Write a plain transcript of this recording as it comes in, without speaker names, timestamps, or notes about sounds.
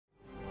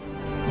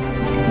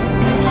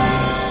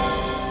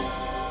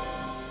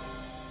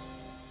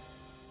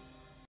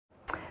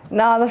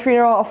Now, the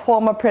funeral of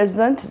former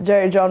President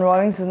Jerry John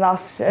Rawlings is now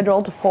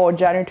scheduled for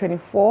January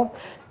 24th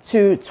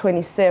to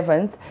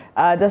 27th.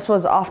 This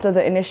was after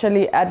the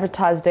initially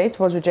advertised date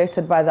was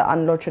rejected by the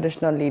UNLO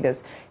traditional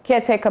leaders.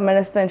 Caretaker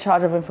Minister in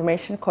charge of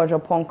information,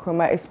 Kojo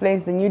Ponkruma,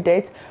 explains the new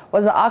date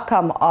was the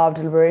outcome of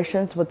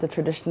deliberations with the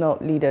traditional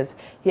leaders.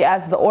 He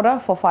adds the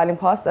order for filing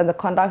past and the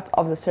conduct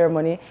of the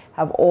ceremony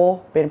have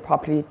all been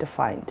properly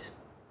defined.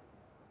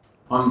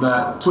 On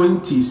the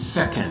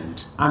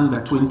 22nd and the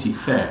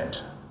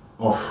 23rd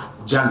of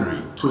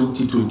January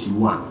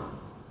 2021,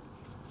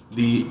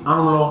 the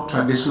UNLO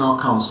Traditional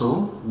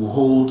Council will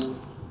hold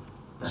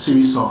a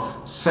series of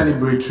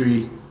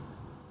celebratory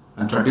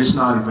and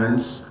traditional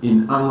events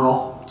in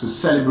UNLO to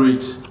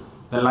celebrate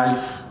the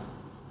life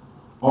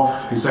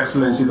of His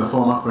Excellency the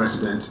former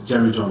President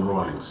Jerry John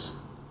Rawlings.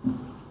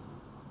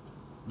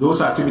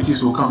 Those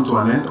activities will come to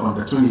an end on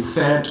the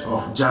 23rd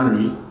of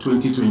January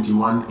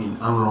 2021 in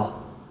UNLO.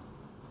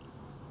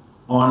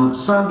 On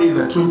Sunday,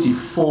 the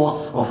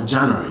 24th of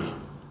January,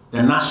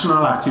 the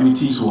national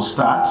activities will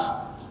start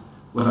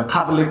with a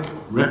Catholic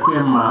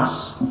Requiem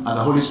Mass at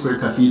the Holy Spirit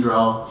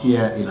Cathedral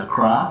here in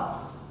Accra,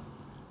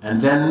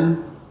 and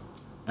then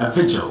a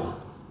vigil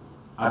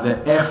at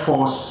the Air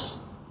Force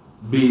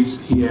base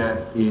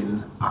here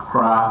in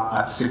Accra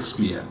at 6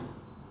 p.m.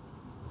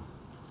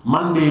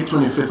 Monday,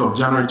 25th of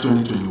January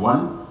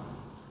 2021,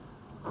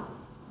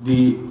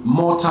 the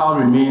mortal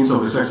remains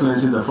of His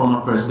Excellency the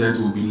former President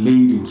will be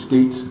laid in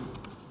state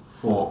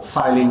for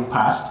filing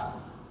past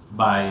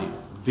by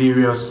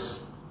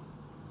various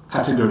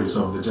categories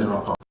of the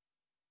general public.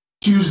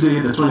 Tuesday,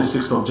 the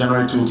 26th of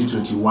January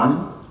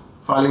 2021,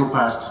 filing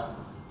past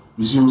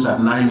resumes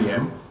at 9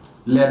 a.m.,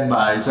 led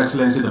by His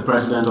Excellency the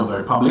President of the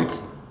Republic,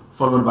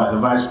 followed by the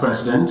Vice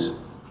President,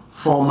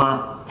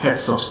 former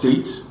heads of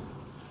state,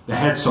 the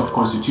heads of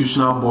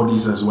constitutional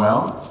bodies as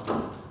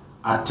well.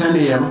 At 10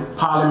 a.m.,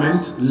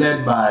 Parliament,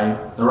 led by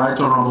the Right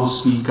Honourable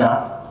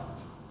Speaker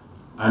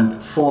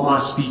and former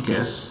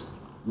speakers,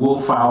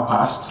 will file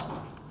past.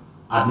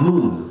 At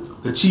noon,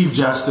 the Chief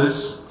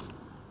Justice,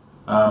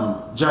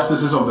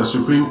 Justices of the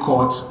Supreme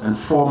Court and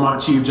former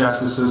Chief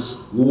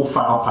Justices will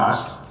file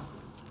past.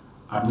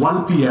 At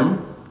 1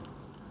 p.m.,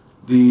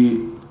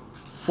 the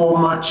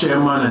former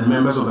Chairman and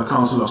members of the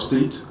Council of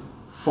State,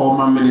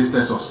 former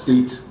Ministers of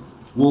State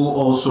will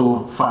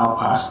also file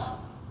past.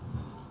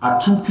 At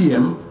 2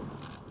 p.m.,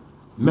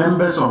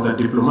 members of the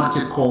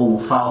Diplomatic Corps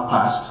will file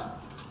past.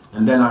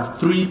 And then at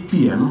 3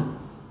 p.m.,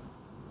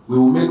 we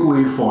will make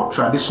way for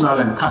traditional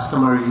and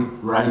customary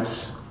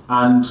rites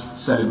and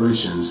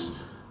celebrations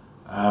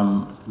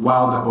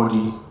while the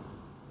body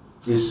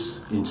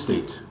is in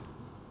state.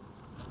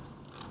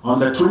 On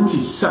the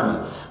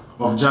 27th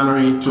of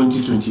January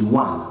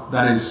 2021,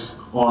 that is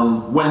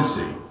on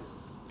Wednesday,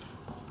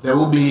 there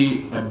will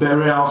be a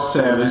burial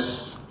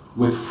service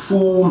with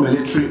full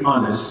military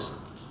honors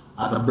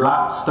at the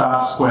Black Star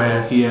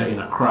Square here in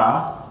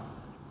Accra,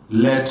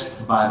 led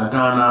by the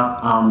Ghana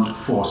Armed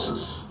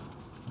Forces,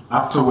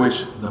 after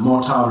which the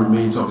mortal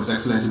remains of His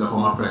Excellency the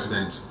former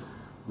President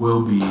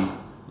will be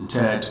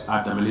interred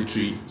at the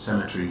military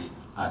cemetery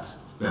at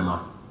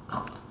Bema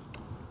Camp.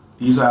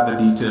 These are the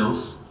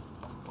details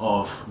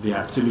of the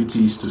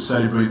activities to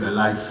celebrate the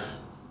life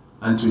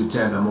and to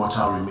inter the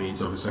mortal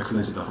remains of His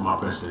Excellency the former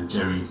President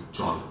Jerry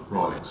John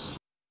Rawlings.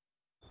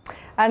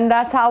 And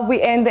that's how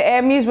we end the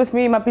Air News with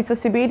me, Mapitso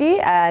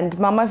Sibidi, and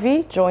Mama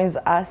V joins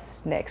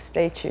us next.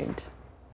 Stay tuned.